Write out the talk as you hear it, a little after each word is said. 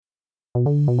Your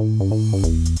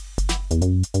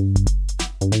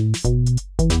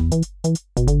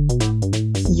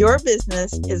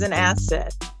business is an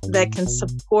asset that can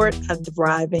support a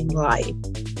thriving life.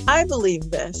 I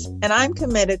believe this, and I'm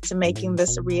committed to making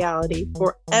this a reality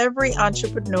for every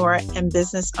entrepreneur and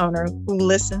business owner who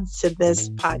listens to this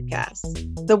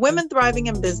podcast. The Women Thriving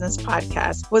in Business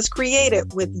podcast was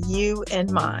created with you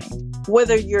in mind.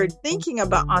 Whether you're thinking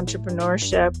about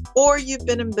entrepreneurship or you've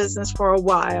been in business for a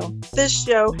while, this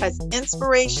show has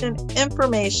inspiration,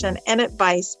 information, and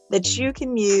advice that you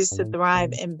can use to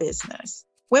thrive in business.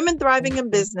 Women Thriving in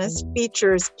Business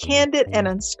features candid and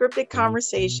unscripted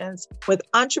conversations with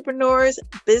entrepreneurs,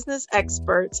 business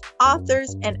experts,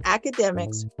 authors, and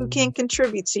academics who can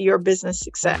contribute to your business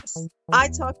success. I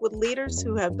talk with leaders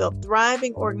who have built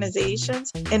thriving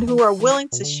organizations and who are willing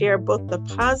to share both the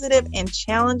positive and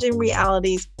challenging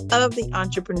realities of the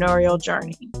entrepreneurial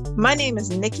journey. My name is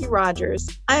Nikki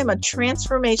Rogers. I am a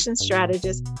transformation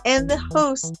strategist and the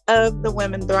host of the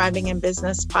Women Thriving in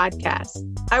Business podcast.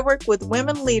 I work with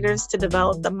women leaders to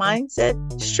develop the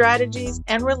mindset, strategies,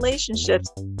 and relationships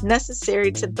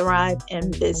necessary to thrive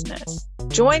in business.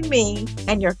 Join me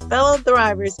and your fellow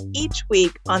thrivers each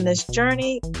week on this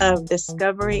journey of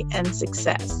discovery and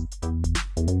success.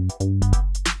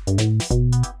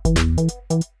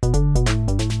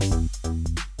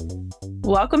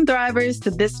 Welcome, Thrivers, to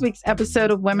this week's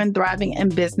episode of Women Thriving in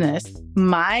Business.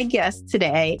 My guest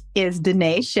today is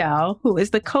Danae Shell, who is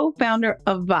the co-founder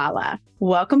of Vala.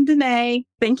 Welcome, Danae.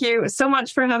 Thank you so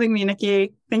much for having me,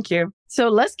 Nikki. Thank you. So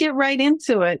let's get right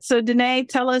into it. So Danae,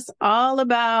 tell us all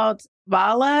about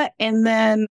Vala and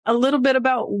then a little bit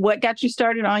about what got you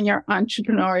started on your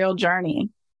entrepreneurial journey.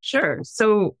 Sure.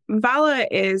 So Vala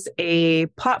is a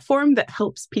platform that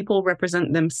helps people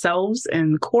represent themselves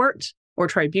in court or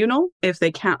tribunal if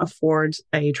they can't afford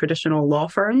a traditional law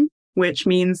firm, which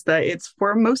means that it's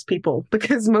for most people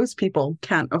because most people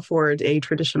can't afford a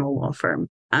traditional law firm.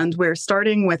 And we're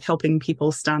starting with helping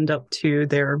people stand up to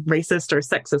their racist or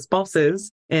sexist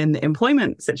bosses in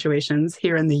employment situations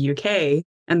here in the UK.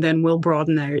 And then we'll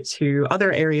broaden out to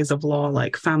other areas of law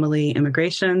like family,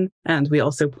 immigration, and we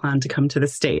also plan to come to the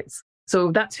States.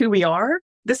 So that's who we are.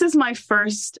 This is my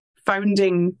first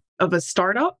founding of a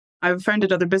startup. I've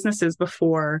founded other businesses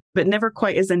before, but never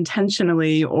quite as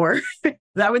intentionally, or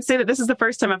I would say that this is the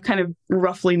first time I've kind of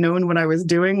roughly known what I was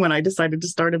doing when I decided to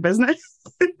start a business.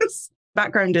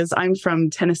 Background is I'm from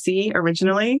Tennessee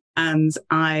originally, and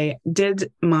I did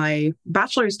my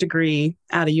bachelor's degree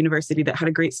at a university that had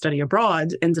a great study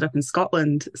abroad, ended up in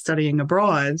Scotland studying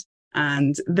abroad.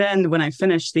 And then when I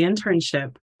finished the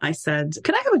internship, I said,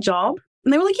 could I have a job?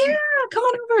 And they were like, yeah, come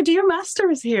on over, do your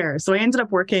master's here. So I ended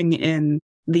up working in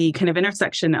the kind of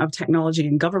intersection of technology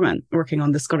and government, working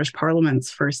on the Scottish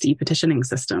Parliament's first e-petitioning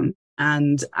system.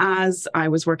 And as I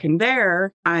was working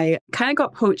there, I kind of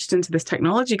got poached into this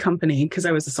technology company because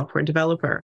I was a software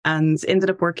developer and ended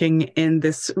up working in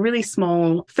this really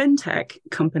small fintech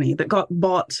company that got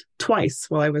bought twice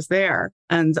while I was there.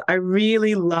 And I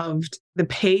really loved the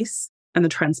pace and the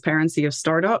transparency of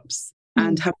startups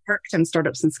and have worked in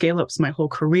startups and scale-ups my whole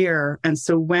career. And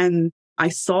so when I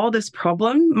saw this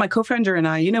problem, my co-founder and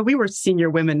I, we were senior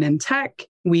women in tech.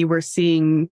 We were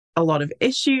seeing a lot of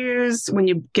issues. When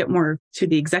you get more to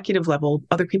the executive level,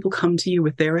 other people come to you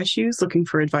with their issues, looking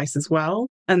for advice as well.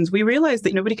 And we realized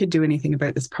that nobody could do anything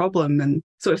about this problem. And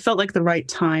so it felt like the right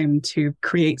time to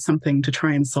create something to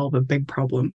try and solve a big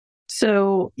problem.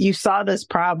 So you saw this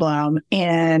problem,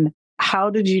 and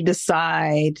how did you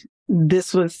decide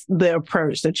this was the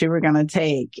approach that you were going to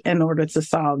take in order to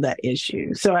solve that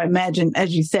issue? So I imagine,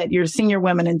 as you said, you're senior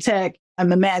women in tech.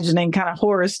 I'm imagining kind of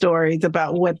horror stories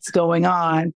about what's going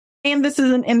on. And this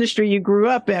is an industry you grew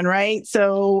up in, right?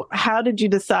 So how did you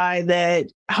decide that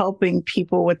helping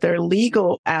people with their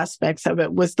legal aspects of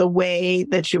it was the way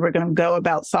that you were going to go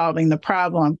about solving the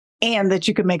problem and that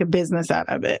you could make a business out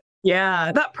of it?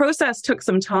 Yeah, that process took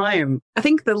some time. I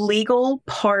think the legal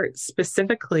part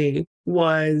specifically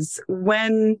was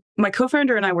when my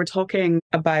co-founder and I were talking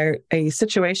about a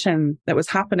situation that was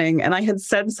happening, and I had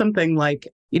said something like,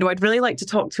 I'd really like to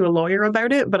talk to a lawyer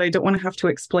about it, but I don't want to have to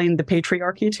explain the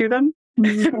patriarchy to them.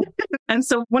 And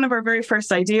so one of our very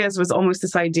first ideas was almost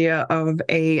this idea of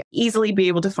easily be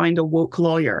able to find a woke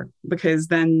lawyer, because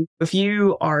then if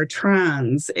you are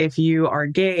trans, if you are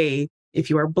gay, if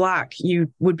you are Black,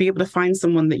 you would be able to find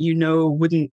someone that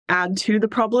wouldn't add to the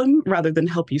problem rather than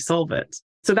help you solve it.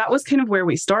 So that was kind of where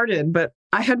we started. But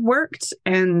I had worked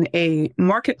in a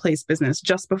marketplace business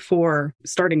just before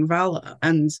starting Vala.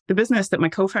 And the business that my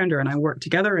co-founder and I worked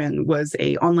together in was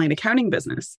an online accounting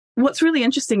business. What's really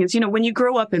interesting is, when you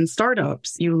grow up in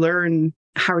startups, you learn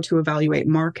how to evaluate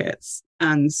markets.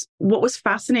 And what was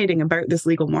fascinating about this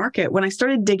legal market, when I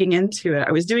started digging into it,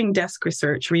 I was doing desk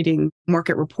research, reading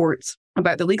market reports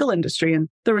about the legal industry. And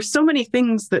there were so many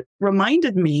things that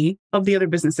reminded me of the other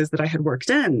businesses that I had worked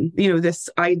in. This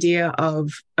idea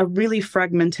of a really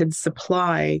fragmented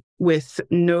supply with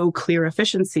no clear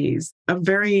efficiencies, a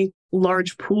very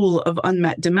large pool of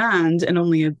unmet demand, and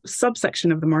only a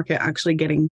subsection of the market actually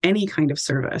getting any kind of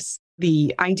service.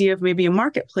 The idea of maybe a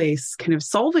marketplace kind of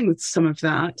solving some of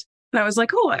that. And I was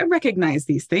like, oh, I recognize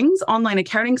these things. Online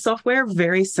accounting software,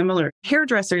 very similar.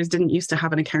 Hairdressers didn't used to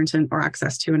have an accountant or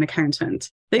access to an accountant.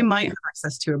 They might have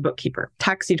access to a bookkeeper,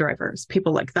 taxi drivers,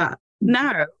 people like that.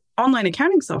 Now, online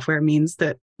accounting software means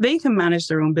that they can manage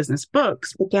their own business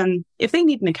books. But then if they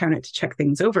need an accountant to check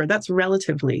things over, that's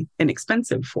relatively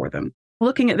inexpensive for them.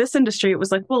 Looking at this industry, it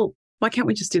was like, well, why can't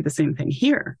we just do the same thing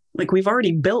here? Like we've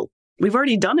already done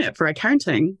it for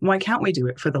accounting. Why can't we do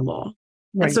it for the law?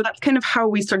 Right. And so that's kind of how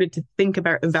we started to think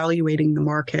about evaluating the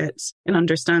market and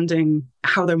understanding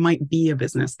how there might be a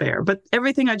business there. But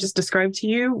everything I just described to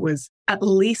you was at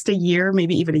least a year,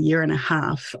 maybe even a year and a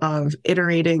half of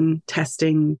iterating,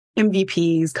 testing,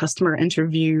 MVPs, customer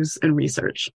interviews, and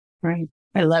research. Right.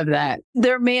 I love that.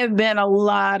 There may have been a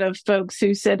lot of folks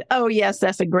who said, oh, yes,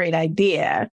 that's a great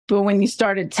idea. But when you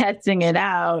started testing it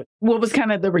out, what was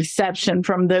kind of the reception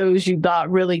from those you thought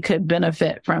really could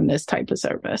benefit from this type of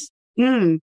service?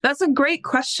 That's a great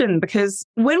question, because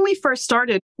when we first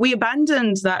started, we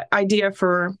abandoned that idea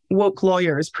for woke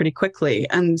lawyers pretty quickly.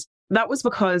 And that was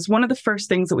because one of the first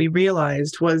things that we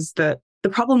realized was that the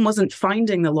problem wasn't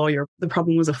finding the lawyer. The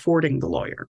problem was affording the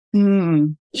lawyer.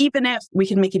 Even if we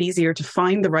can make it easier to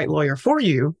find the right lawyer for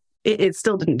you, it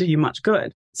still didn't do you much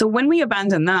good. So when we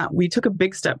abandoned that, we took a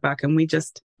big step back and we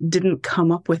just didn't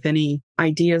come up with any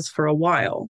ideas for a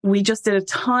while. We just did a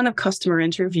ton of customer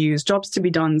interviews, jobs to be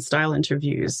done style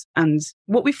interviews. And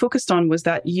what we focused on was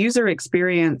that user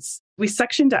experience. We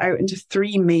sectioned it out into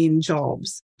 3 main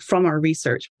jobs from our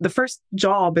research. The first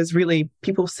job is really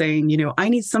people saying, I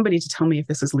need somebody to tell me if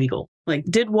this is legal. Like,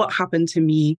 did what happened to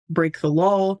me break the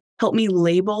law? Help me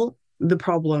label the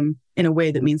problem in a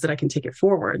way that means that I can take it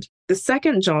forward. The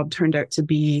second job turned out to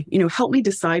be, help me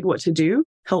decide what to do.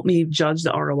 Help me judge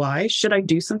the ROI. Should I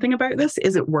do something about this?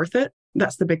 Is it worth it?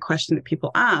 That's the big question that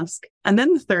people ask. And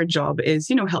then the third job is,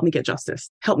 help me get justice.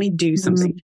 Help me do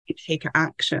something, take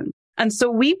action. And so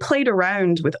we played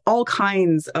around with all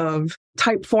kinds of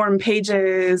Typeform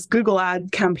pages, Google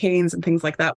ad campaigns, and things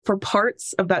like that for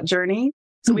parts of that journey.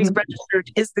 So we registered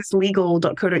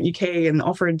isthislegal.co.uk and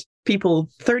offered people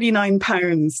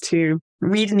 £39 to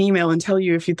read an email and tell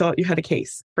you if you thought you had a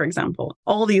case, for example.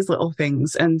 All these little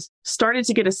things, and started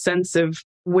to get a sense of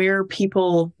where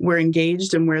people were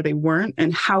engaged and where they weren't,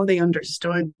 and how they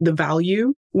understood the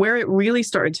value. Where it really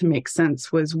started to make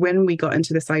sense was when we got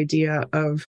into this idea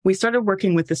of, we started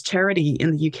working with this charity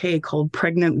in the UK called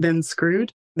Pregnant Then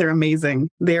Screwed. They're amazing.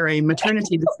 They're a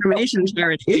maternity discrimination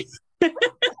charity.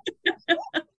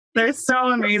 They're so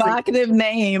amazing. Provocative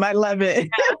name. I love it.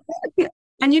 Yeah.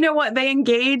 And you know what? They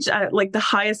engage at like the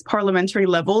highest parliamentary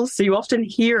levels. So you often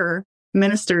hear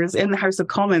ministers in the House of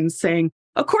Commons saying,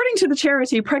 according to the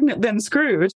charity Pregnant Then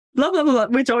Screwed, blah, blah, blah,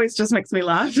 which always just makes me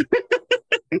laugh.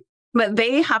 But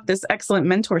they have this excellent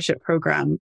mentorship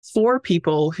program for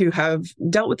people who have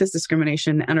dealt with this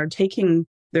discrimination and are taking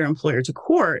their employer to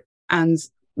court. And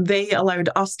they allowed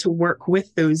us to work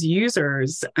with those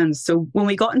users. And so when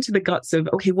we got into the guts of,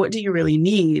 okay, what do you really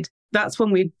need? That's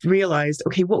when we realized,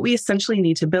 okay, what we essentially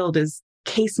need to build is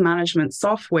case management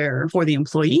software for the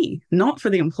employee, not for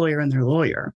the employer and their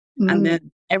lawyer. And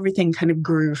then everything kind of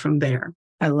grew from there.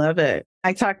 I love it.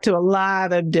 I talked to a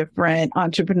lot of different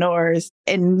entrepreneurs,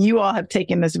 and you all have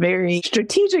taken this very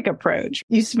strategic approach.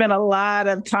 You spent a lot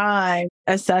of time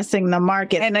assessing the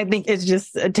market. And I think it's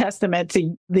just a testament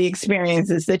to the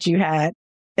experiences that you had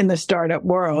in the startup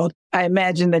world. I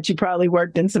imagine that you probably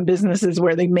worked in some businesses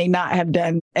where they may not have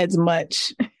done as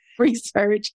much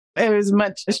research, as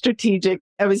much strategic,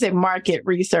 I would say, market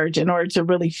research in order to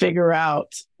really figure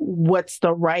out what's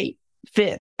the right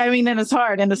fit. I mean, and it's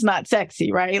hard and it's not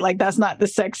sexy, right? Like, that's not the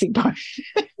sexy part.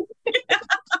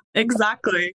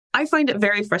 Exactly. I find it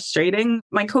very frustrating.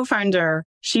 My co-founder,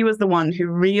 she was the one who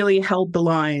really held the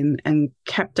line and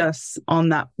kept us on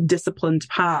that disciplined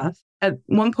path. At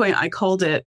one point, I called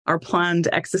it our planned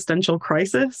existential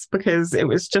crisis, because it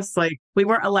was just like, we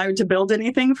weren't allowed to build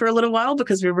anything for a little while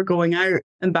because we were going out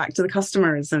and back to the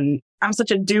customers. And I'm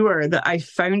such a doer that I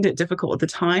found it difficult at the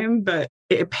time, but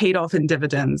it paid off in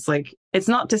dividends. Like, it's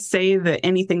not to say that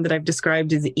anything that I've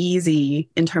described is easy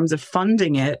in terms of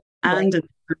funding it and in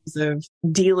terms of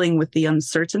dealing with the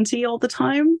uncertainty all the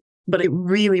time. But it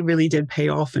really, really did pay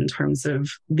off in terms of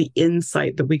the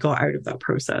insight that we got out of that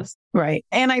process. Right.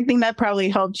 And I think that probably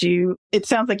helped you. It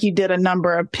sounds like you did a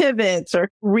number of pivots or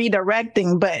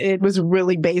redirecting, but it was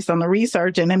really based on the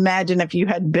research. And imagine if you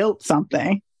had built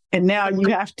something and now you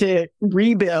have to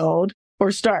rebuild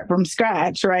or start from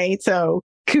scratch, right? So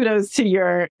kudos to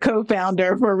your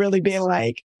co-founder for really being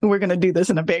like, we're going to do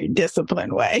this in a very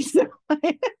disciplined way.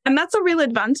 And that's a real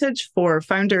advantage for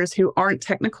founders who aren't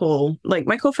technical. Like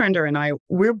my co-founder and I,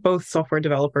 we're both software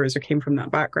developers or came from that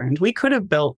background. We could have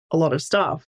built a lot of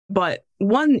stuff, but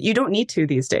one, you don't need to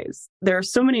these days. There are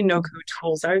so many no-code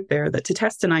tools out there that to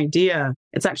test an idea,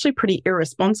 it's actually pretty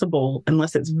irresponsible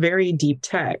unless it's very deep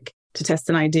tech to test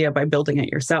an idea by building it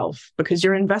yourself, because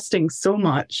you're investing so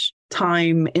much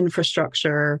time,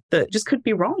 infrastructure that just could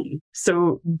be wrong.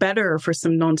 So better for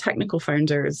some non-technical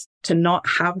founders to not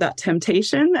have that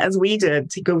temptation as we did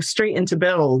to go straight into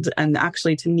build and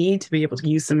actually to need to be able to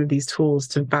use some of these tools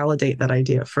to validate that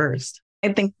idea first.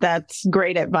 I think that's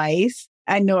great advice.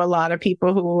 I know a lot of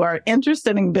people who are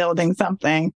interested in building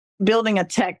something, building a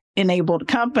tech-enabled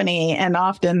company, and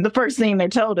often the first thing they're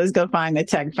told is go find a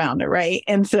tech founder, right?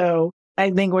 And so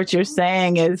I think what you're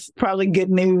saying is probably good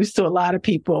news to a lot of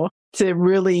people to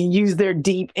really use their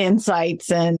deep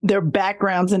insights and their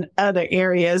backgrounds in other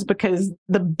areas, because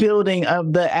the building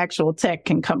of the actual tech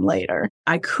can come later.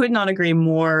 I could not agree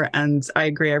more. And I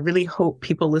agree. I really hope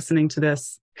people listening to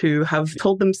this who have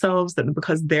told themselves that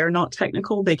because they're not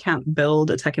technical, they can't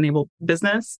build a tech-enabled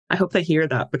business. I hope they hear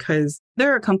that, because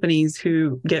there are companies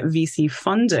who get VC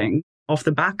funding off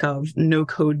the back of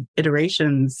no-code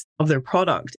iterations of their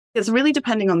product. It's really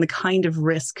depending on the kind of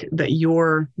risk that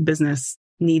your business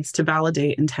needs to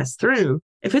validate and test through.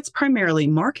 If it's primarily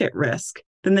market risk,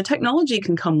 then the technology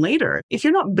can come later. If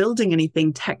you're not building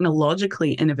anything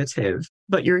technologically innovative,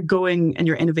 but you're going and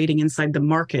you're innovating inside the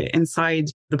market, inside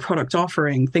the product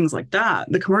offering, things like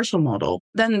that, the commercial model,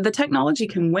 then the technology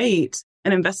can wait,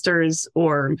 and investors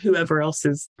or whoever else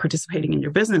is participating in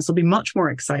your business will be much more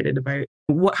excited about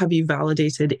what have you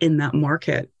validated in that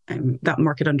market and that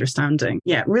market understanding.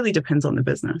 Yeah, it really depends on the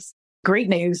business. Great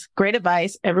news. Great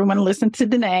advice. Everyone listen to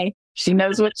Danae. She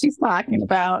knows what she's talking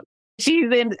about.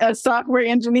 She's a software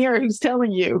engineer who's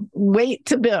telling you, wait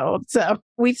to build. So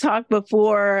we talked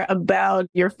before about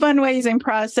your fundraising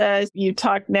process. You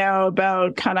talked now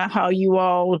about kind of how you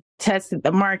all tested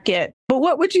the market. But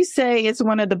what would you say is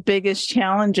one of the biggest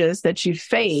challenges that you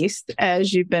faced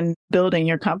as you've been building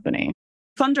your company?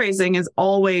 Fundraising is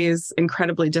always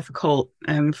incredibly difficult.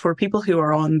 For people who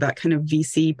are on that kind of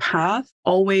VC path,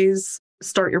 always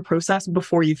start your process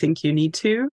before you think you need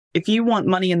to. If you want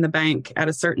money in the bank at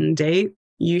a certain date,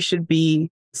 you should be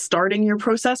starting your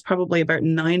process probably about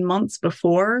 9 months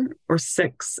before, or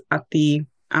 6 at the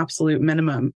absolute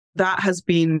minimum. That has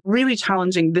been really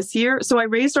challenging this year. So I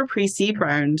raised our pre-seed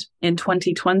round in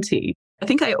 2020. I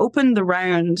think I opened the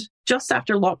round just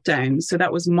after lockdown. So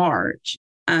that was March.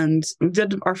 And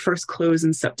did our first close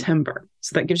in September.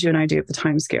 So that gives you an idea of the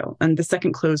timescale. And the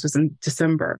second close was in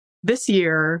December. This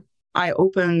year, I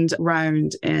opened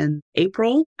round in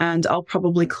April, and I'll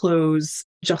probably close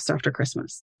just after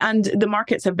Christmas. And the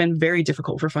markets have been very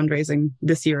difficult for fundraising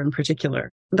this year in particular.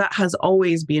 That has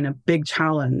always been a big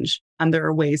challenge, and there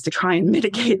are ways to try and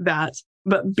mitigate that.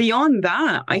 But beyond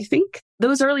that, I think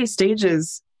those early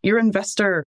stages, your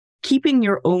investor, keeping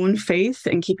your own faith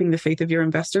and keeping the faith of your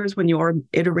investors when you're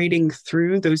iterating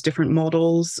through those different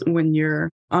models, when you're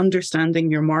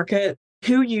understanding your market,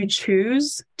 who you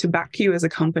choose to back you as a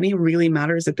company really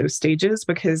matters at those stages,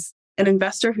 because an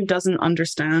investor who doesn't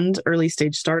understand early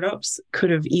stage startups could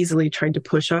have easily tried to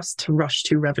push us to rush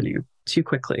to revenue too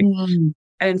quickly. Mm-hmm.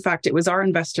 And in fact, it was our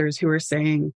investors who were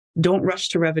saying, don't rush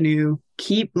to revenue,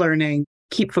 keep learning,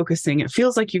 keep focusing. It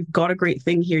feels like you've got a great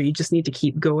thing here. You just need to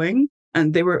keep going.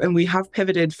 And we have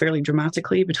pivoted fairly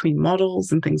dramatically between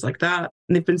models and things like that.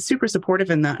 And they've been super supportive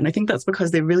in that. And I think that's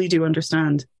because they really do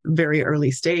understand very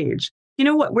early stage. You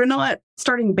know what? We're not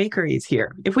starting bakeries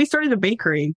here. If we started a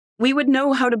bakery, we would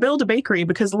know how to build a bakery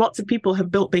because lots of people have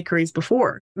built bakeries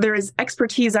before. There is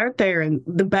expertise out there and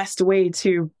the best way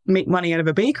to make money out of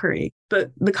a bakery. But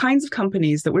the kinds of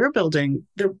companies that we're building,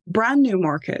 they're brand new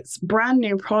markets, brand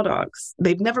new products.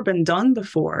 They've never been done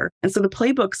before. And so the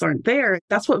playbooks aren't there.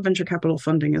 That's what venture capital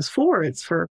funding is for. It's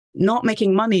for not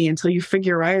making money until you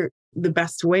figure out the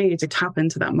best way to tap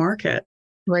into that market.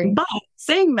 Right. But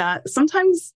saying that,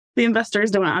 sometimes the investors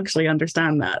don't actually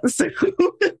understand that. So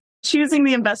choosing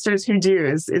the investors who do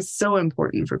is so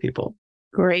important for people.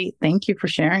 Great. Thank you for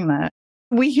sharing that.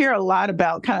 We hear a lot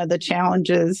about kind of the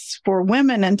challenges for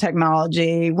women in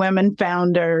technology, women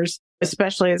founders.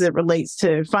 especially as it relates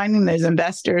to finding those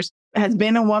investors. Has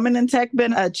being a woman in tech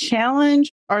been a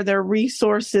challenge? Are there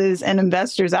resources and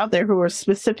investors out there who are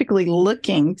specifically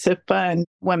looking to fund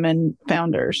women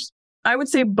founders? I would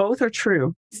say both are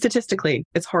true. Statistically,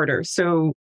 it's harder.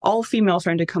 So all female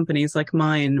founded companies like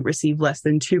mine receive less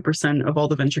than 2% of all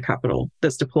the venture capital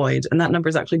that's deployed. And that number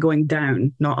is actually going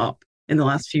down, not up, in the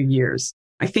last few years.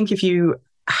 I think if you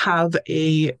have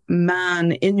a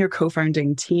man in your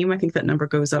co-founding team, I think that number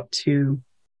goes up to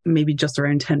maybe just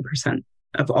around 10%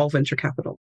 of all venture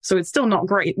capital. So it's still not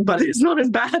great, but it's not as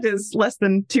bad as less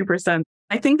than 2%.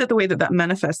 I think that the way that that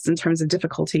manifests in terms of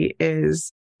difficulty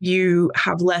is you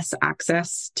have less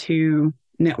access to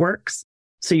networks.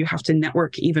 So you have to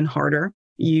network even harder.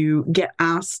 You get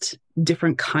asked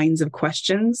different kinds of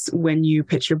questions when you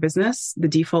pitch your business. The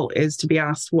default is to be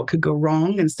asked what could go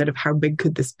wrong instead of how big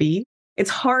could this be. It's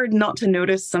hard not to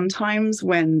notice sometimes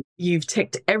when you've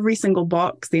ticked every single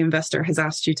box the investor has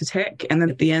asked you to tick. And then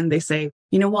at the end, they say,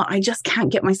 you know what, I just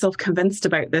can't get myself convinced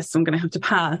about this. So I'm going to have to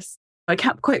pass. I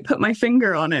can't quite put my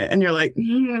finger on it. And you're like,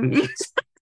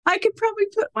 I could probably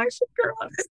put my finger on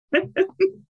it.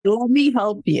 Let me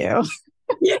help you.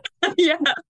 Yeah.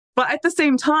 But at the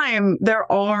same time, there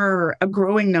are a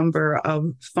growing number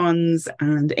of funds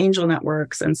and angel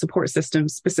networks and support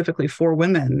systems specifically for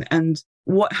women. And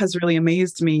what has really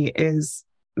amazed me is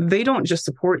they don't just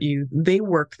support you, they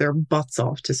work their butts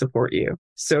off to support you.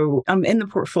 So I'm in the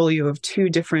portfolio of 2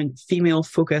 different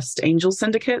female-focused angel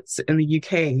syndicates in the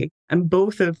UK, and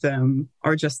both of them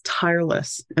are just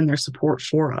tireless in their support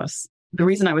for us. The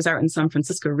reason I was out in San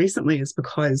Francisco recently is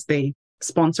because they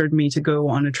sponsored me to go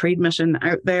on a trade mission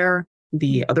out there.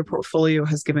 The other portfolio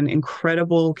has given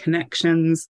incredible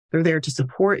connections. They're there to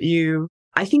support you.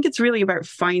 I think it's really about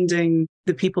finding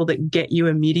the people that get you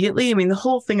immediately. I mean, the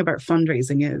whole thing about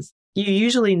fundraising is you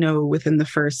usually know within the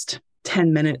first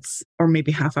 10 minutes or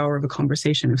maybe half hour of a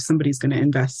conversation if somebody's going to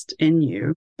invest in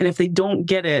you. And if they don't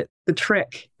get it, the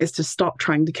trick is to stop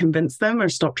trying to convince them or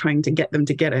stop trying to get them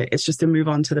to get it. It's just to move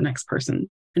on to the next person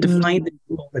and to find the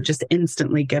people that just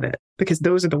instantly get it, because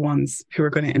those are the ones who are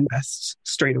going to invest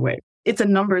straight away. It's a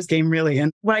numbers game, really.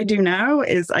 And what I do now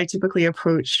is I typically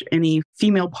approach any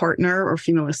female partner or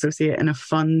female associate in a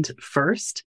fund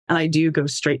first. And I do go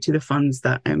straight to the funds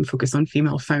that focus on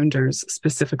female founders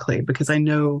specifically, because I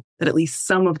know that at least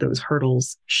some of those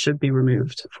hurdles should be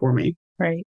removed for me.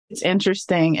 Right. It's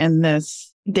interesting in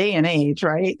this day and age,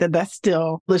 right? That's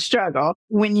still the struggle.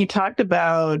 When you talked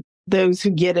about those who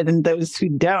get it and those who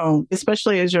don't,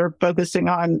 especially as you're focusing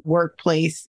on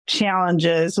workplace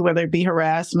challenges, whether it be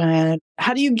harassment,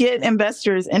 how do you get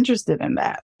investors interested in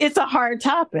that? It's a hard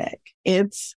topic.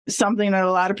 It's something that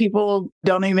a lot of people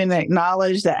don't even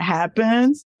acknowledge that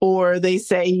happens, or they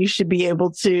say you should be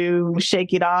able to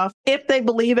shake it off. If they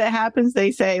believe it happens,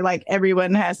 they say like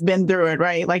everyone has been through it,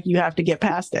 right? Like you have to get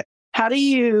past it. How do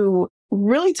you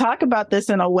really talk about this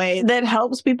in a way that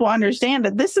helps people understand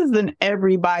that this is an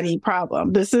everybody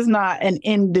problem? This is not an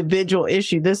individual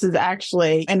issue. This is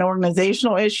actually an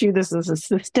organizational issue. This is a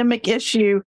systemic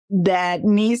issue that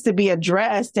needs to be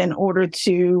addressed in order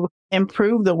to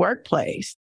improve the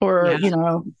workplace or,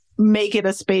 make it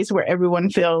a space where everyone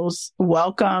feels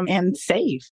welcome and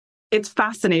safe. It's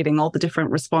fascinating, all the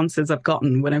different responses I've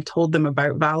gotten when I've told them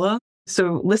about Vala.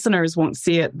 So listeners won't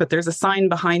see it, but there's a sign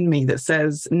behind me that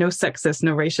says no sexist,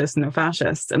 no racist, no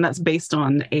fascist. And that's based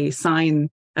on a sign,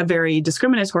 a very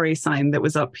discriminatory sign that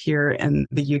was up here in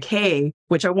the UK,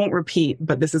 which I won't repeat,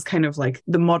 but this is kind of like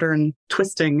the modern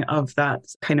twisting of that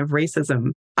kind of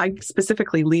racism. I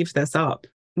specifically leave this up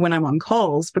when I'm on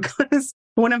calls because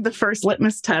one of the first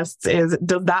litmus tests is,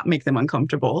 does that make them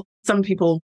uncomfortable? Some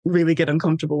people really get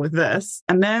uncomfortable with this.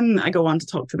 And then I go on to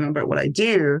talk to them about what I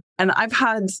do. And I've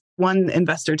had one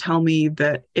investor tell me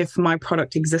that if my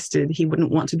product existed, he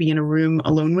wouldn't want to be in a room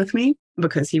alone with me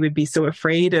because he would be so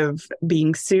afraid of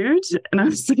being sued. And I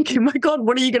was thinking, my God,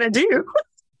 what are you going to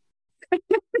do?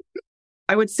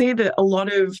 I would say that a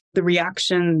lot of the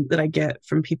reaction that I get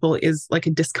from people is like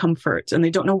a discomfort and they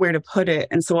don't know where to put it.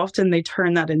 And so often they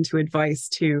turn that into advice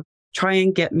to try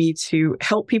and get me to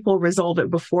help people resolve it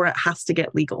before it has to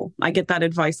get legal. I get that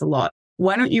advice a lot.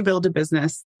 Why don't you build a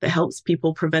business that helps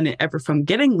people prevent it ever from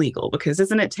getting legal? Because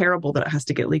isn't it terrible that it has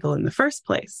to get legal in the first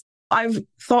place? I've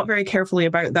thought very carefully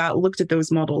about that, looked at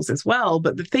those models as well.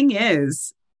 But the thing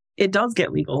is, it does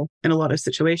get legal in a lot of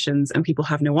situations and people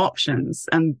have no options.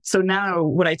 And so now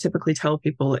what I typically tell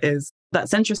people is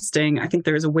that's interesting. I think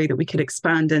there is a way that we could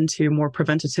expand into more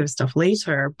preventative stuff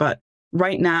later. But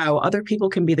right now, other people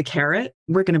can be the carrot.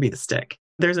 We're going to be the stick.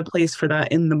 There's a place for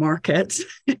that in the market.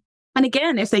 And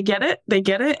again, if they get it, they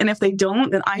get it. And if they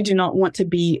don't, then I do not want to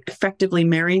be effectively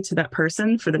married to that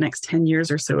person for the next 10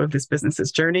 years or so of this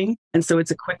business's journey. And so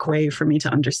it's a quick way for me to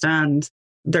understand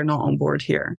they're not on board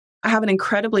here. I have an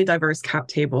incredibly diverse cap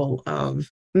table of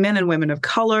men and women of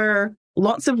color,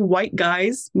 lots of white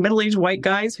guys, middle-aged white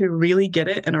guys who really get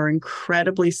it and are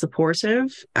incredibly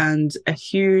supportive, and a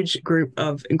huge group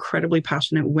of incredibly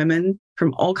passionate women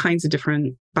from all kinds of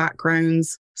different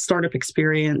backgrounds, startup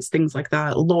experience, things like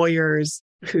that, lawyers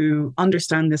who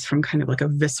understand this from kind of like a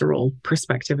visceral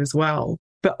perspective as well.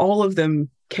 But all of them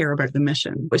care about the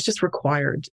mission. It's just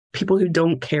required. People who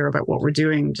don't care about what we're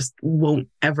doing just won't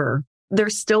ever.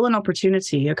 There's still an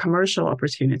opportunity, a commercial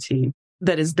opportunity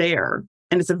that is there.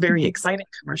 And it's a very exciting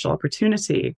commercial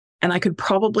opportunity. And I could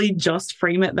probably just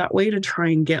frame it that way to try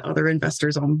and get other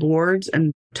investors on board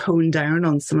and tone down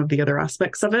on some of the other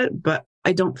aspects of it. But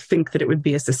I don't think that it would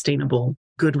be a sustainable,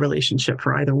 good relationship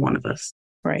for either one of us.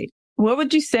 Right. What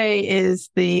would you say is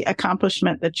the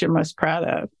accomplishment that you're most proud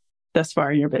of thus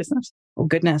far in your business? Oh,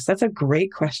 goodness. That's a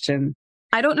great question.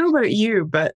 I don't know about you,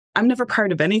 but I'm never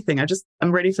proud of anything.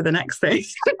 I'm ready for the next thing.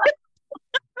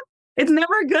 It's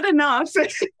never good enough.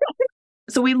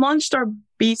 So we launched our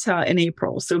beta in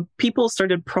April. So people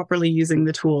started properly using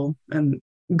the tool and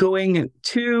going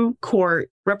to court,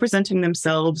 representing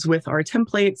themselves with our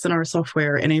templates and our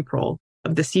software in April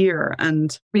of this year.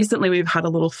 And recently we've had a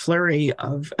little flurry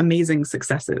of amazing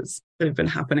successes that have been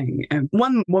happening. And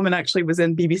one woman actually was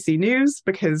in BBC News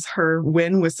because her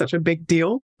win was such a big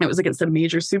deal. It was against a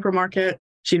major supermarket.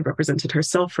 She'd represented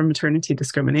herself from maternity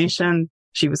discrimination.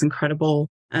 She was incredible.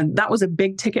 And that was a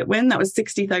big ticket win. That was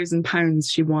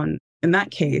 £60,000 she won in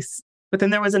that case. But then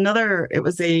there was it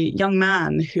was a young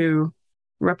man who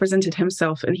represented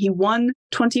himself and he won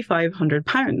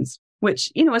 £2,500,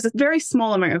 which, is a very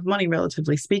small amount of money,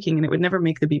 relatively speaking, and it would never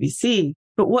make the BBC.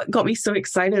 But what got me so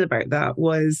excited about that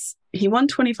was he won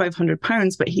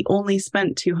 £2,500, but he only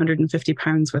spent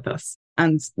 £250 with us.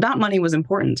 And that money was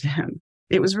important to him.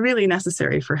 It was really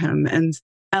necessary for him. And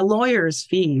a lawyer's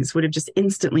fees would have just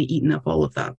instantly eaten up all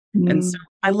of that. And so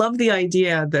I love the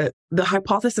idea that the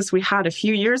hypothesis we had a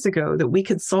few years ago that we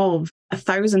could solve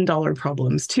 $1,000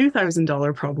 problems,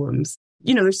 $2,000 problems.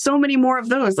 There's so many more of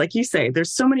those, like you say,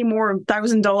 there's so many more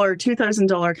 $1,000,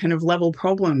 $2,000 kind of level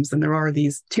problems than there are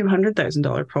these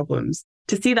 $200,000 problems.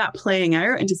 To see that playing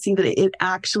out and to see that it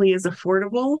actually is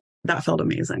affordable, that felt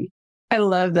amazing. I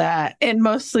love that. And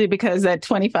mostly because that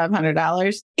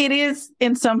 $2,500, it is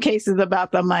in some cases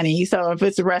about the money. So if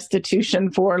it's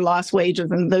restitution for lost wages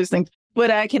and those things,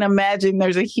 but I can imagine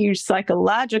there's a huge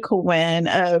psychological win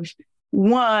of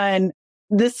one,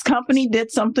 this company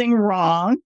did something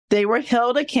wrong. They were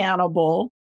held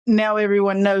accountable. Now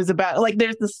everyone knows about it. Like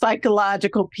there's the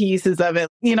psychological pieces of it,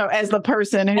 as the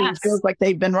person who feels like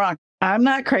they've been wrong. I'm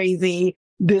not crazy.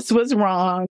 This was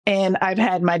wrong and I've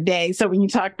had my day. So when you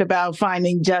talked about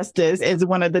finding justice as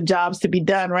one of the jobs to be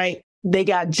done, right? They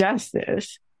got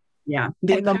justice. Yeah.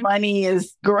 And the money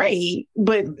is great.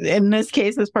 But in this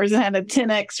case, this person had a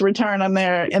 10x return on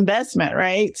their investment,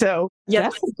 right? So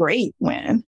that's a great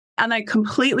win. And I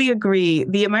completely agree.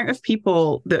 The amount of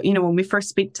people that, when we first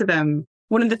speak to them,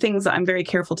 one of the things that I'm very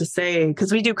careful to say,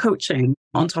 because we do coaching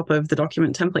on top of the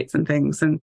document templates and things,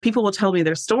 and people will tell me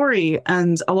their story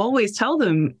and I'll always tell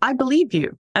them, I believe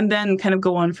you, and then kind of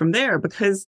go on from there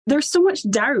because there's so much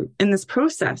doubt in this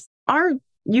process. Our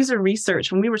user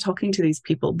research, when we were talking to these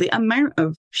people, the amount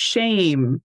of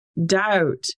shame,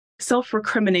 doubt,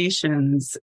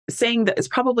 self-recriminations, saying that it's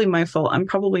probably my fault, I'm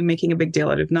probably making a big deal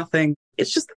out of nothing.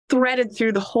 It's just threaded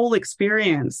through the whole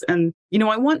experience. And,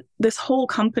 I want this whole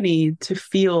company to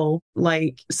feel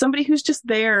like somebody who's just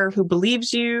there, who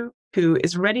believes you, who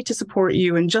is ready to support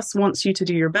you and just wants you to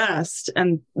do your best.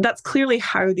 And that's clearly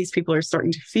how these people are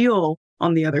starting to feel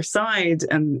on the other side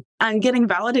and getting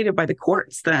validated by the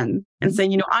courts then and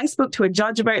saying, I spoke to a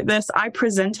judge about this. I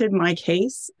presented my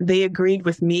case. They agreed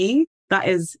with me. That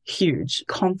is huge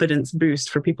confidence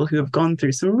boost for people who have gone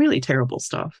through some really terrible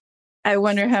stuff. I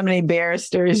wonder how many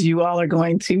barristers you all are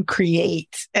going to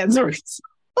create as a result.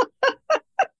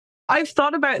 I've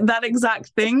thought about that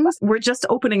exact thing. We're just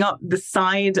opening up the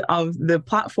side of the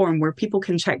platform where people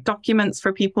can check documents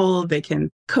for people, they can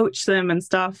coach them and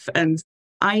stuff. And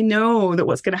I know that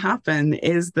what's going to happen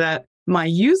is that my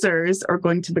users are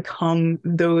going to become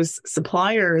those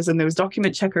suppliers and those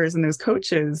document checkers and those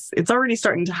coaches. It's already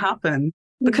starting to happen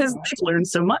because they've learned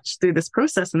so much through this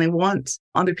process and they want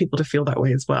other people to feel that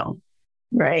way as well.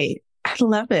 Right. I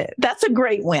love it. That's a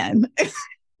great win.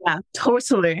 Yeah,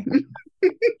 totally.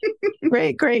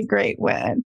 Great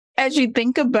win. As you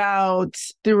think about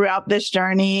throughout this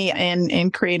journey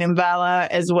in creating Vala,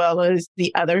 as well as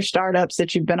the other startups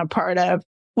that you've been a part of,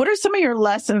 what are some of your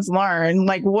lessons learned?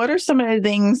 Like, what are some of the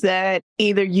things that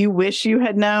either you wish you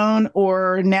had known,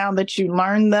 or now that you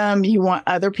learned them, you want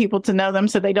other people to know them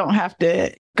so they don't have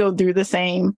to go through the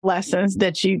same lessons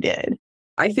that you did?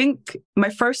 I think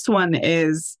my first one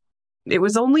is, it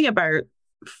was only about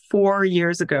 4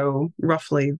 years ago,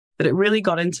 roughly, that it really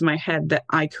got into my head that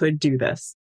I could do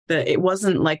this. That it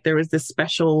wasn't like there was this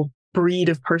special breed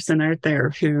of person out there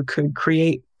who could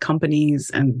create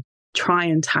companies and try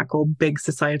and tackle big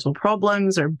societal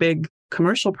problems or big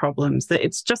commercial problems, that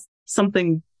it's just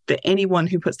something that anyone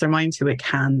who puts their mind to it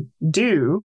can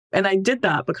do. And I did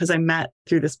that because I met,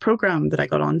 through this program that I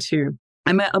got onto,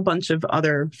 I met a bunch of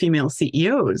other female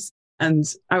CEOs, and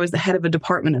I was the head of a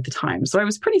department at the time. So I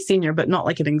was pretty senior, but not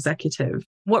like an executive.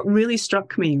 What really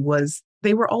struck me was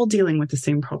they were all dealing with the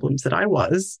same problems that I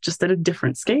was, just at a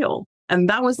different scale. And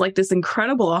that was like this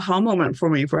incredible aha moment for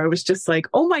me, where I was just like,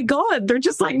 oh my God, they're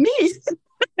just like me.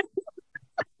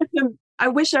 I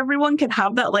wish everyone could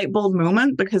have that light bulb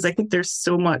moment, because I think there's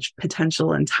so much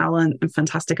potential and talent and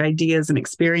fantastic ideas and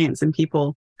experience in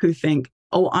people who think,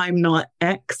 oh, I'm not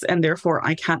X and therefore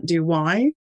I can't do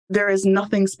Y. There is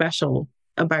nothing special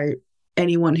about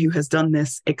anyone who has done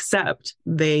this, except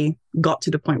they got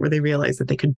to the point where they realized that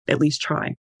they could at least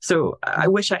try. So I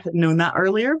wish I had known that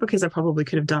earlier, because I probably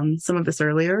could have done some of this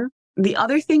earlier. The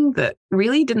other thing that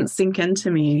really didn't sink into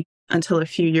me until a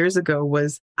few years ago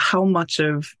was how much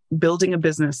of building a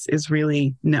business is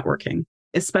really networking,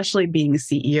 especially being a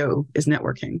CEO is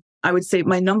networking. I would say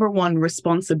my number one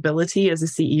responsibility as a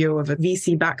CEO of a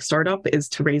VC-backed startup is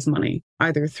to raise money,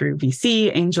 either through VC,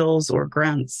 angels, or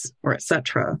grants, or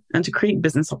etc., and to create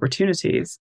business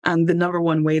opportunities. And the number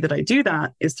one way that I do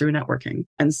that is through networking.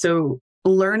 And so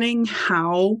learning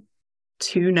how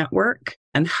to network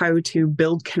and how to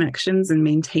build connections and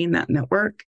maintain that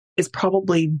network is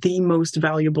probably the most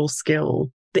valuable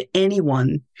skill that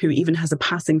anyone who even has a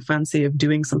passing fancy of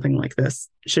doing something like this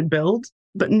should build.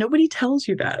 But nobody tells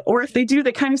you that. Or if they do,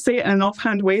 they kind of say it in an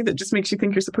offhand way that just makes you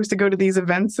think you're supposed to go to these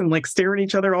events and like stare at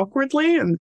each other awkwardly.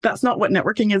 And that's not what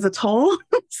networking is at all.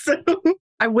 So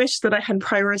I wish that I had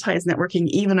prioritized networking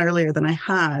even earlier than I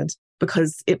had,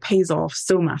 because it pays off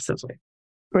so massively.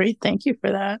 Great. Thank you for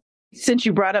that. Since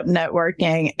you brought up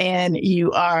networking, and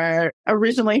you are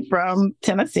originally from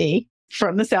Tennessee,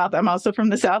 from the South, I'm also from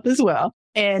the South as well.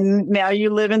 And now you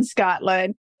live in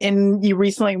Scotland, and you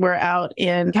recently were out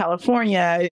in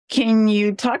California. Can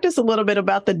you talk to us a little bit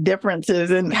about the differences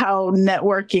and how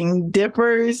networking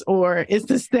differs or is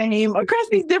the same across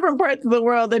these different parts of the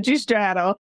world that you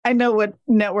straddle? I know what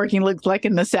networking looks like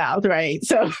in the South, right?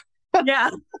 So yeah,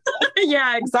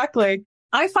 exactly.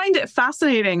 I find it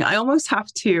fascinating. I almost have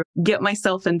to get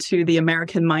myself into the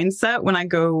American mindset when I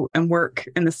go and work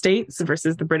in the States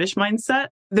versus the British mindset.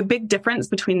 The big difference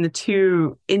between the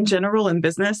two in general in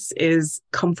business is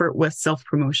comfort with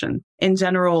self-promotion. In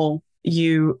general,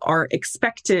 you are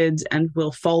expected and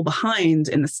will fall behind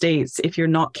in the States if you're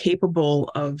not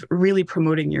capable of really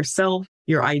promoting yourself,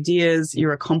 your ideas,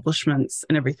 your accomplishments,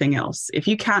 and everything else. If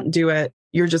you can't do it,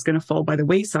 you're just going to fall by the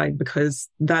wayside, because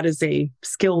that is a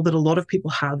skill that a lot of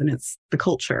people have, and it's the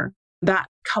culture. That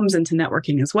comes into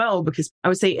networking as well, because I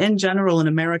would say in general in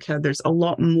America, there's a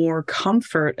lot more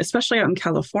comfort, especially out in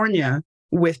California,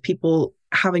 with people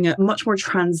having a much more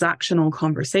transactional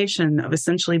conversation of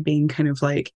essentially being kind of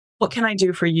like, what can I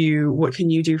do for you? What can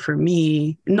you do for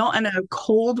me? Not in a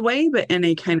cold way, but in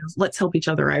a kind of let's help each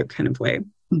other out kind of way.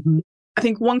 Mm-hmm. I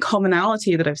think one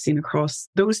commonality that I've seen across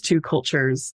those two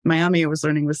cultures, Miami, I was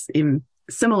learning, was even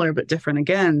similar but different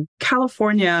again.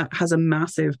 California has a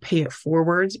massive pay it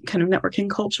forward kind of networking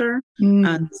culture.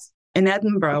 And in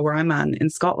Edinburgh, where I'm at, in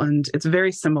Scotland, it's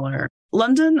very similar.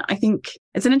 London, I think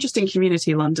it's an interesting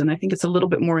community, London. I think it's a little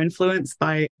bit more influenced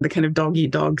by the kind of dog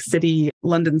eat dog city,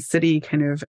 London city kind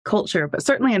of culture. But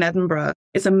certainly in Edinburgh,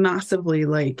 it's a massively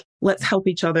like, let's help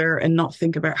each other and not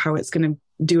think about how it's going to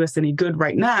do us any good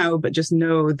right now, but just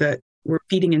know that we're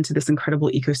feeding into this incredible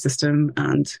ecosystem,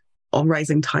 and all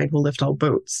rising tide will lift all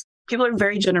boats. People are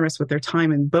very generous with their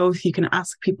time in both. You can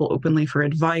ask people openly for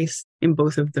advice in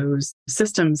both of those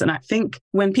systems. And I think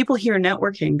when people hear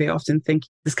networking, they often think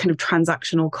this kind of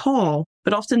transactional call,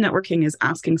 but often networking is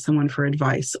asking someone for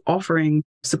advice, offering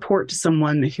support to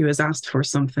someone who has asked for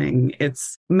something.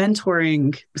 It's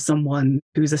mentoring someone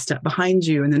who's a step behind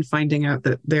you and then finding out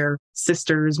that their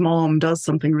sister's mom does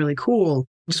something really cool.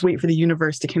 Just wait for the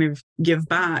universe to kind of give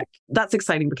back. That's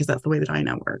exciting because that's the way that I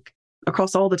network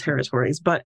across all the territories.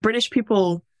 But British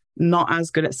people not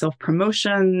as good at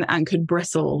self-promotion and could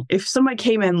bristle. If somebody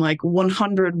came in like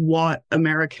 100-watt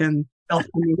American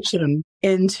self-promotion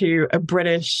into a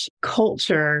British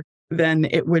culture, then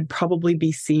it would probably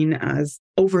be seen as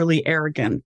overly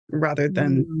arrogant rather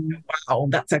than, wow,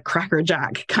 that's a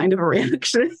crackerjack kind of a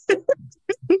reaction.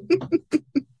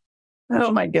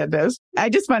 Oh my goodness. I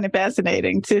just find it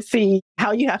fascinating to see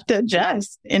how you have to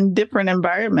adjust in different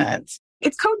environments.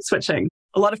 It's code switching.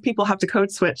 A lot of people have to code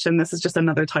switch, and this is just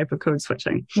another type of code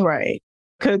switching. Right.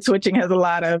 Code switching has a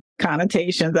lot of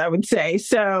connotations, I would say.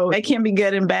 So it can be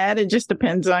good and bad. It just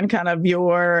depends on kind of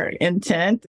your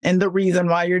intent and the reason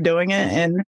why you're doing it.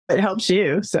 And it helps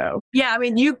you. So yeah, I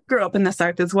mean, you grew up in the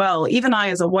South as well. Even I,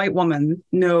 as a white woman,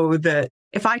 know that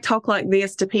if I talk like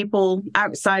this to people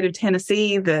outside of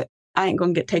Tennessee, that I ain't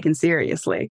going to get taken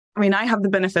seriously. I mean, I have the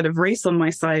benefit of race on my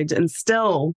side, and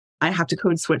still I have to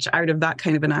code switch out of that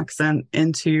kind of an accent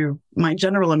into my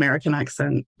general American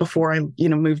accent before I,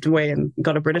 moved away and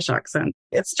got a British accent.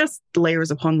 It's just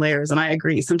layers upon layers. And I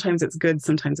agree. Sometimes it's good.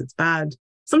 Sometimes it's bad.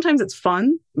 Sometimes it's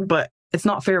fun, but it's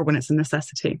not fair when it's a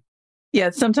necessity. Yeah.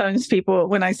 Sometimes people,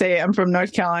 when I say I'm from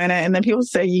North Carolina, and then people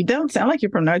say, you don't sound like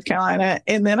you're from North Carolina.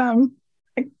 And then I'm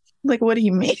like, what do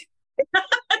you mean?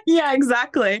 Yeah,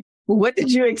 exactly. What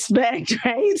did you expect?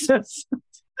 Right. So,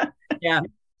 yeah,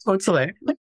 totally.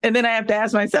 And then I have to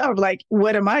ask myself, like,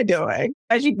 what am I doing?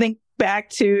 As you think back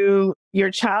to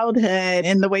your childhood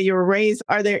and the way you were raised,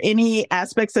 are there any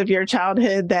aspects of your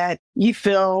childhood that you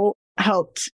feel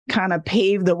helped kind of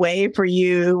pave the way for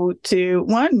you to,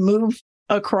 one, move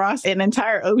across an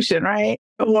entire ocean, right?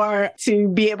 Or to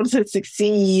be able to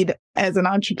succeed as an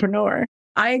entrepreneur?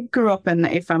 I grew up in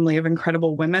a family of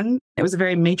incredible women. It was a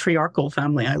very matriarchal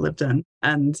family I lived in.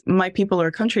 And my people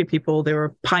are country people. They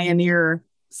were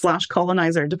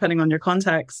pioneer/colonizer, depending on your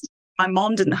context. My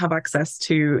mom didn't have access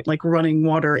to like running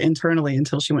water internally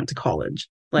until she went to college,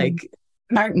 like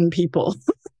mountain people.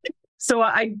 So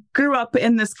I grew up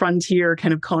in this frontier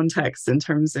kind of context in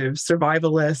terms of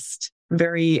survivalist,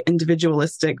 very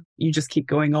individualistic. You just keep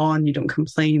going on. You don't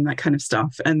complain, that kind of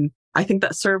stuff. And I think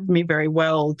that served me very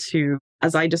well to,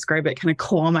 as I describe it, kind of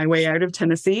claw my way out of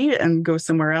Tennessee and go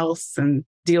somewhere else and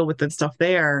deal with the stuff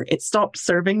there. It stopped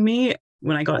serving me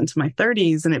when I got into my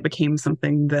 30s, and it became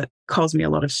something that caused me a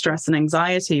lot of stress and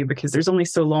anxiety, because there's only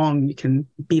so long you can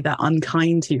be that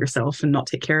unkind to yourself and not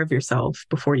take care of yourself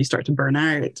before you start to burn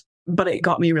out. But it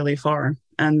got me really far,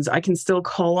 and I can still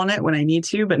call on it when I need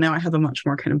to, but now I have a much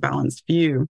more kind of balanced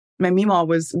view. My Mima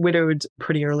was widowed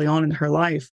pretty early on in her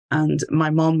life, and my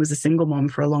mom was a single mom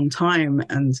for a long time.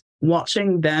 And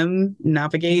watching them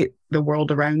navigate the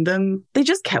world around them, they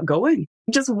just kept going.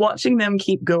 Just watching them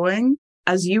keep going,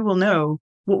 as you will know,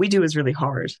 what we do is really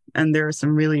hard. And there are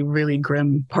some really, really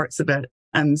grim parts of it.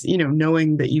 And,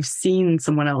 knowing that you've seen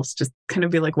someone else just kind of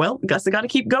be like, well, guess I got to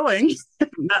keep going.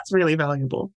 That's really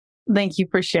valuable. Thank you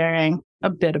for sharing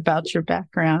a bit about your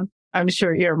background. I'm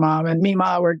sure your mom and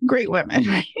Mima were great women,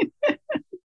 right?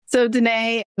 So,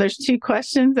 Danae, there's 2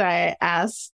 questions I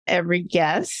ask every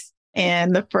guest.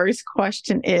 And the first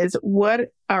question is,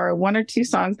 what are 1 or 2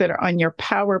 songs that are on your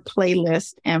power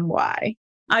playlist and why?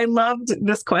 I loved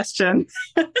this question.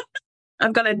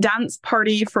 I've got a Dance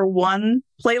Party for One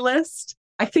playlist.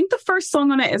 I think the first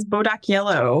song on it is Bodak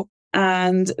Yellow.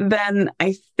 And then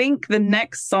I think the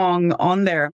next song on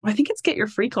there, I think it's Get Your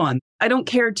Freak On. I don't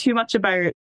care too much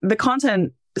about the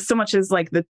content so much as like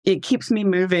it keeps me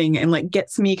moving and like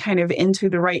gets me kind of into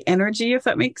the right energy, if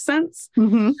that makes sense.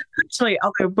 Mm-hmm. Actually,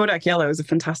 although Bodak Yellow is a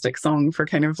fantastic song for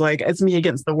kind of like, it's me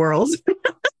against the world.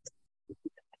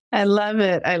 I love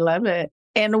it. I love it.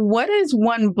 And what is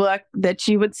one book that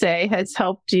you would say has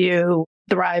helped you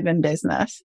thrive in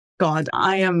business? God,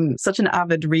 I am such an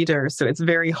avid reader, so it's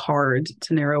very hard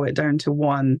to narrow it down to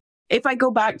one. If I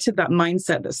go back to that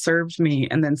mindset that served me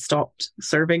and then stopped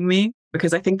serving me,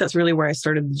 because I think that's really where I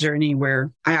started the journey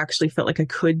where I actually felt like I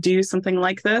could do something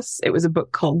like this. It was a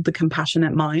book called The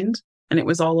Compassionate Mind, and it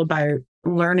was all about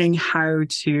learning how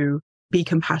to be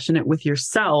compassionate with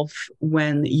yourself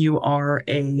when you are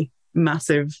a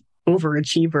massive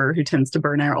overachiever who tends to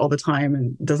burn out all the time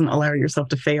and doesn't allow yourself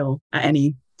to fail at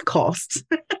any cost.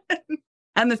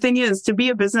 And the thing is, to be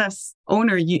a business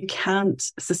owner, you can't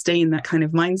sustain that kind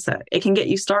of mindset. It can get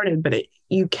you started, but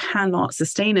you cannot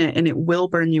sustain it, and it will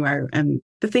burn you out. And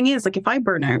the thing is, like, if I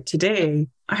burn out today,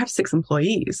 I have 6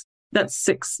 employees. That's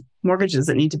 6 mortgages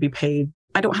that need to be paid.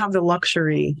 I don't have the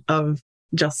luxury of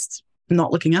just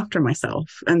not looking after myself.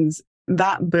 And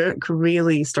that book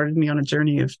really started me on a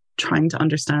journey of trying to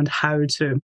understand how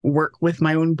to work with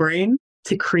my own brain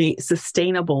to create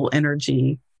sustainable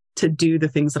energy to do the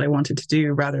things that I wanted to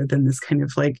do rather than this kind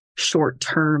of like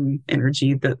short-term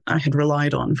energy that I had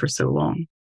relied on for so long.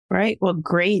 Right. Well,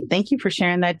 great. Thank you for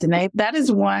sharing that, Danae. That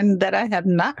is one that I have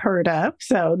not heard of.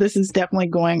 So this is definitely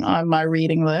going on my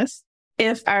reading list.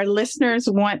 If our listeners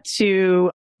want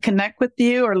to connect with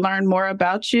you or learn more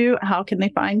about you, how can they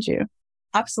find you?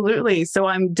 Absolutely. So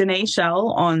I'm Danae Schell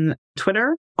on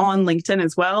Twitter, on LinkedIn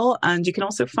as well. And you can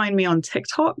also find me on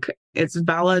TikTok. It's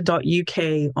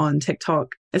vala.uk on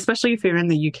TikTok. Especially if you're in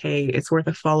the UK, it's worth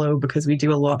a follow because we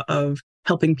do a lot of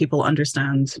helping people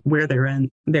understand where they're in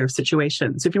their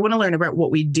situation. So if you want to learn about what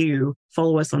we do,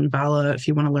 follow us on Vala. If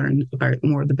you want to learn about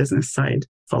more of the business side,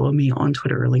 follow me on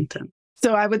Twitter or LinkedIn.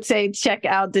 So I would say check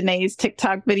out Danae's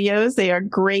TikTok videos. They are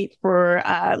great for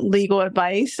legal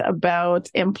advice about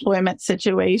employment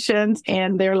situations,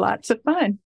 and they're lots of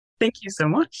fun. Thank you so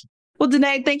much. Well,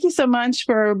 Danae, thank you so much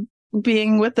for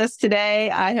being with us today.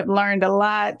 I have learned a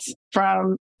lot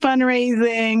from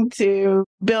fundraising to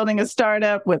building a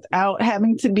startup without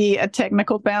having to be a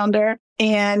technical founder,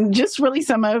 and just really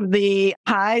some of the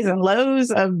highs and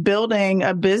lows of building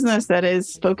a business that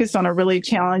is focused on a really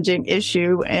challenging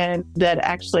issue and that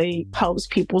actually helps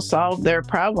people solve their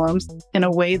problems in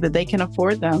a way that they can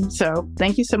afford them. So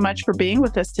thank you so much for being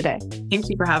with us today. Thank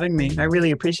you for having me. I really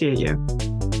appreciate you.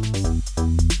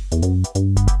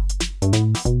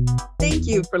 Thank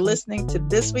you for listening to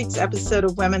this week's episode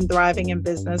of Women Thriving in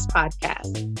Business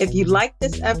podcast. If you like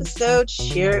this episode,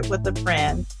 share it with a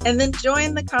friend, and then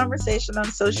join the conversation on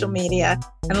social media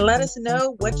and let us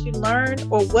know what you learned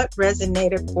or what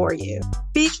resonated for you.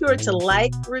 Be sure to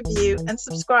like, review, and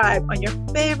subscribe on your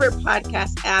favorite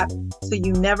podcast app so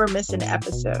you never miss an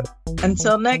episode.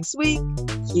 Until next week,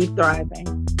 keep thriving.